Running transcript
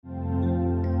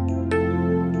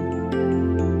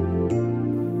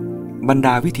บรรด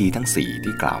าวิธีทั้งสี่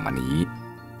ที่กล่าวมานี้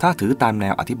ถ้าถือตามแน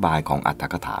วอธิบายของอรรถ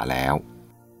กถาแล้ว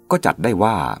ก็จัดได้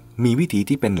ว่ามีวิธี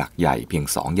ที่เป็นหลักใหญ่เพียง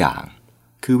2 อย่าง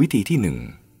คือวิธีที่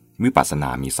1วิปัสสนา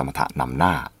มีสมถะนำห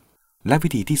น้าและวิ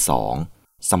ธีที่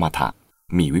2สมถะ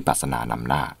มีวิปัสสนานำ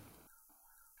หน้า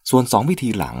ส่วน2วิธี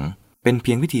หลังเป็นเ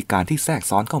พียงวิธีการที่แทรก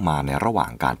ซ้อนเข้ามาในระหว่า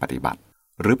งการปฏิบัติ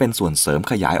หรือเป็นส่วนเสริม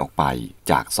ขยายออกไป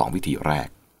จาก2วิธีแรก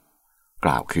ก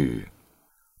ล่าวคือ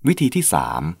วิธีที่3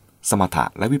สมถะ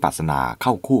และวิปัสสนาเข้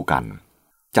าคู่กัน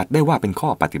จัดได้ว่าเป็นข้อ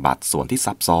ปฏิบัติส่วนที่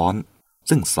ซับซ้อน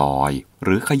ซึ่งซอยห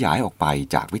รือขยายออกไป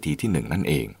จากวิธีที่1นั่น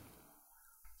เอง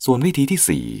ส่วนวิธี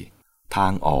ที่4ทา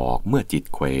งออกเมื่อจิต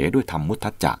เขวด้วยธรรมมุท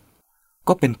ธัจจะ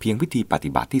ก็เป็นเพียงวิธีปฏิ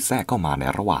บัติที่แทรกเข้ามาใน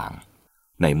ระหว่าง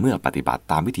ในเมื่อปฏิบัติ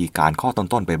ตามวิธีการข้อ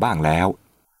ต้นๆไปบ้างแล้ว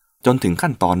จนถึง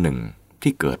ขั้นตอนหนึ่ง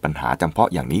ที่เกิดปัญหาจำเพาะ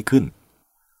อย่างนี้ขึ้น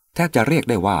แทบจะเรียก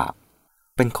ได้ว่า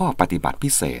เป็นข้อปฏิบัติพิ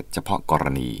เศษเฉพาะกร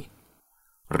ณี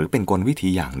หรือเป็นกลวิธี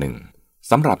อย่างหนึ่ง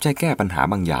สำหรับใช้แก้ปัญหา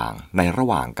บางอย่างในระ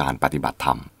หว่างการปฏิบัติธร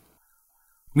รม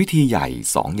วิธีใหญ่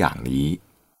2 อย่างนี้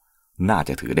น่าจ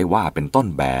ะถือได้ว่าเป็นต้น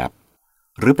แบบ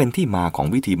หรือเป็นที่มาของ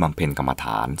วิธีบำเพ็ญกรรมฐ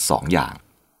าน2 อย่าง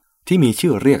ที่มีชื่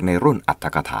อเรียกในรุ่นอรรถ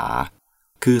กถา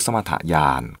คือสมถญ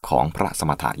าณของพระส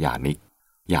มถญาณิก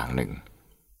อย่างหนึ่ง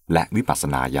และวิปัสส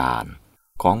นาญาณ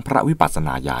ของพระวิปัสสน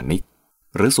าญาณิก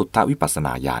หรือสุทธวิปัสสน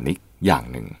าญาณิกอย่าง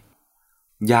หนึ่ง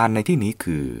ญาณในที่นี้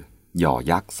คือยอ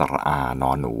ยักษ์สระอาน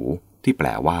อหนูที่แปล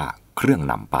ว่าเครื่อง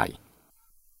นำไป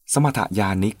สมถญา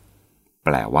ณิกแป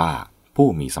ลว่าผู้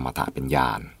มีสมถะเป็นญ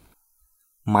าณ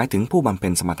หมายถึงผู้บำเพ็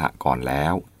ญสมถะก่อนแล้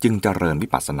วจึงเจริญวิ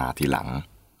ปัสสนาทีหลัง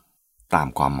ตาม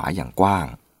ความหมายอย่างกว้าง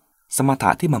สมถะ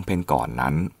ที่บำเพ็ญก่อน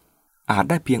นั้นอาจ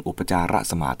ได้เพียงอุปจาร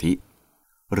สมาธิ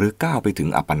หรือก้าวไปถึง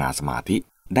อัปปนาสมาธิ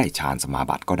ได้ฌานสมา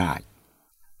บัติก็ได้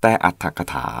แต่อรรถก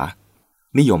ถา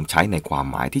นิยมใช้ในความ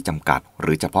หมายที่จำกัดห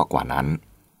รือเฉพาะกว่านั้น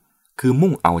คือ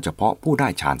มุ่งเอาเฉพาะผู้ได้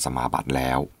ฌานสมาบัติแ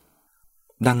ล้ว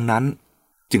ดังนั้น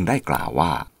จึงได้กล่าวว่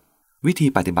าวิธี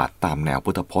ปฏิบัติตามแนว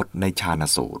พุทธพจน์ในฌาน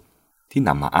สูตรที่น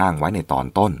ำมาอ้างไว้ในตอน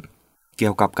ต้นเกี่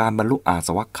ยวกับการบรรลุอาส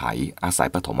วัคไขยอาศัย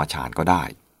ปฐมฌานก็ได้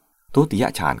ทุติย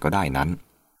ฌานก็ได้นั้น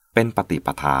เป็นปฏิป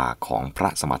ทาของพระ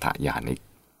สมถญาณิก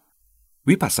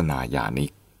วิปัสสนาญาณิ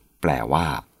กแปลว่า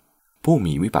ผู้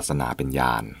มีวิปัสสนาเป็นญ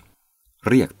าณ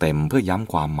เรียกเต็มเพื่อย้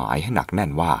ำความหมายให้หนักแน่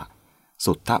นว่า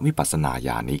สุทธวิปัสสนา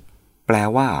ญาณิกแปล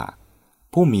ว่า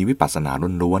ผู้มีวิปัสสนา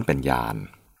ล้วนๆเป็นญาณ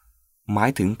หมาย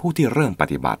ถึงผู้ที่เริ่มป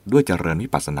ฏิบัติด้วยเจริญวิ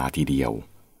ปัสสนาทีเดียว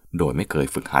โดยไม่เคย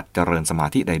ฝึกหัดเจริญสมา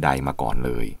ธิใดๆมาก่อนเ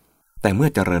ลยแต่เมื่อ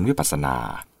เจริญวิปัสสนา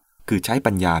คือใช้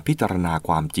ปัญญาพิจารณาค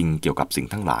วามจริงเกี่ยวกับสิ่ง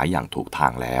ทั้งหลายอย่างถูกทา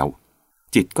งแล้ว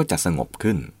จิตก็จะสงบ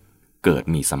ขึ้นเกิด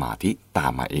มีสมาธิตา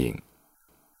มมาเอง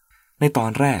ในตอ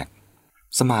นแรก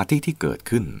สมาธิที่เกิด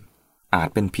ขึ้นอาจ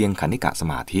เป็นเพียงคณิกะส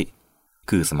มาธิ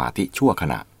คือสมาธิชั่วข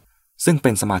ณะซึ่งเ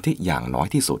ป็นสมาธิอย่างน้อย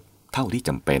ที่สุดเท่าที่จ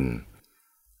ำเป็น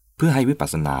เพื่อให้วิปัส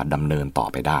สนาดำเนินต่อ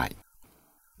ไปได้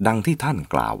ดังที่ท่าน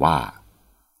กล่าวว่า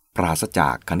ปราศจา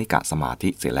กคณิกะสมาธิ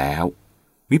เสียแล้ว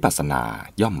วิปัสสนา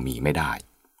ย่อมมีไม่ได้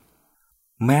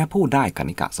แม้ผู้ได้ค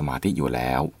ณิกะสมาธิอยู่แ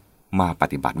ล้วมาป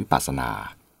ฏิบัติวิปัสสนา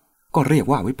ก็เรียก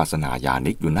ว่าวิปัสสนาญา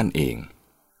ณิกอยู่นั่นเอง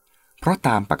เพราะต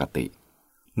ามปกติ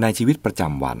ในชีวิตประจ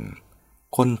ำวัน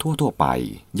คนทั่วๆไป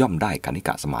ย่อมได้คณิก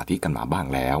ะสมาธิกันมาบ้าง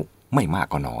แล้วไม่มาก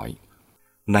ก็น้อย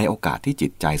ในโอกาสที่จิ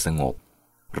ตใจสงบ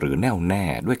หรือแน่วแน่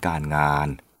ด้วยการงาน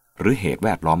หรือเหตุแว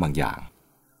ดล้อมบางอย่าง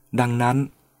ดังนั้น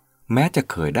แม้จะ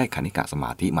เคยได้คณิกะสม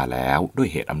าธิมาแล้วด้วย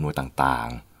เหตุอำนวยต่าง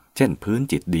ๆเช่นพื้น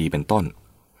จิตดีเป็นต้น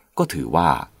ก็ถือว่า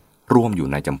รวมอยู่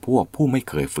ในจำพวกผู้ไม่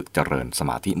เคยฝึกเจริญส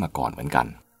มาธิมาก่อนเหมือนกัน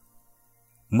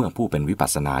เมื่อผู้เป็นวิปัส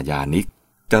สนาญาณิก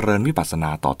เจริญวิปัสสน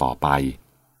าต่อไป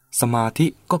สมาธิ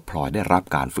ก็พลอยได้รับ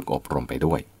การฝึกอบรมไป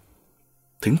ด้วย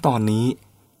ถึงตอนนี้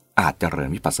อาจเจริญ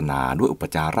วิปัสสนาด้วยอุป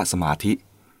จารสมาธิ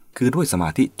คือด้วยสมา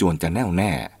ธิจวนจะแน่วแ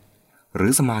น่หรื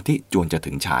อสมาธิจวนจะ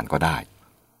ถึงฌานก็ได้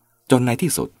จนใน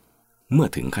ที่สุดเมื่อ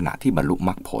ถึงขณะที่บรรลุม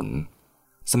รรคผล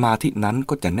สมาธินั้น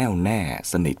ก็จะแน่วแน่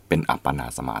สนิทเป็นอัปปนา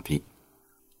สมาธิ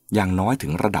อย่างน้อยถึ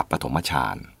งระดับปฐมฌา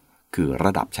นคือร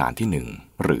ะดับฌานที่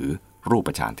1หรือรูป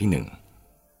ฌานที่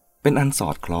1เป็นอันสอ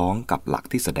ดคล้องกับหลัก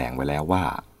ที่แสดงไว้แล้วว่า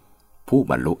ผู้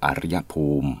บรรลุอริยภู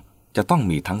มิจะต้อง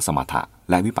มีทั้งสมถะ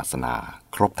และวิปัสสนา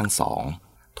ครบทั้งสอง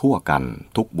ทั่วกัน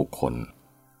ทุกบุคคล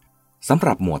สำห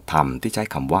รับหมวดธรรมที่ใช้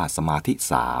คำว่าสมาธิ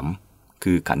3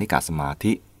คือคณิกะสมา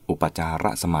ธิอุปจาร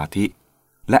สมาธิ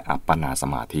และอัปปนาส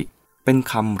มาธิเป็น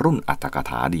คำรุ่นอรรถก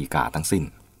ถาฎีกาทั้งสิ้น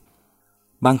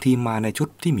บางทีมาในชุด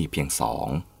ที่มีเพียง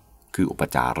2คืออุป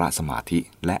จารสมาธิ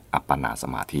และอัปปนาส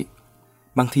มาธิ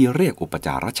บางทีเรียกอุปจ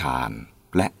ารฌาน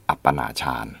และอัปปนาฌ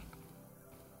าน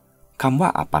คำว่า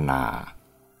อัปปนา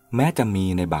แม้จะมี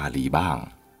ในบาลีบ้าง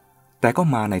แต่ก็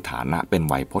มาในฐานะเป็น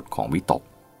ไวยพจน์ของวิตก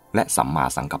และสัมมา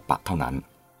สังกัปปะเท่านั้น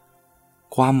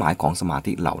ความหมายของสมา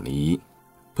ธิเหล่านี้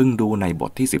พึงดูในบ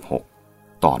ทที่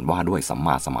16ตอนว่าด้วยสัมม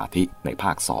าสมาธิในภ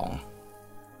าค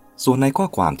2ส่วนในข้อ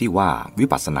ความที่ว่าวิ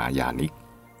ปัสสนาญาณิก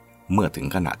เมื่อถึง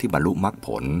ขณะที่บรรลุมรรคผ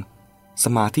ลส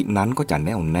มาธินั้นก็จะแ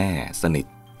น่วแน่สนิท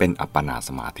เป็นอัปปนาส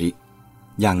มาธิ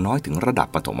อย่างน้อยถึงระดับ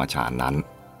ปฐมฌานนั้น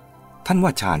ท่านว่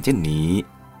าฌานเช่นนี้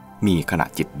มีขณะ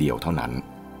จิตเดียวเท่านั้น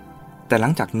แต่หลั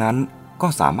งจากนั้นก็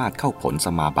สามารถเข้าผลส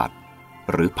มาบัติ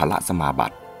หรือพละสมาบั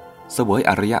ติเสวย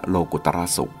อริยโลกุตร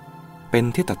สุขเป็น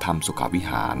ทิฏฐธรรมสุขวิ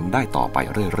หารได้ต่อไป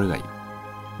เรื่อย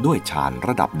ๆด้วยฌานร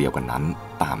ะดับเดียวกันนั้น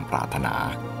ตามปรารถนา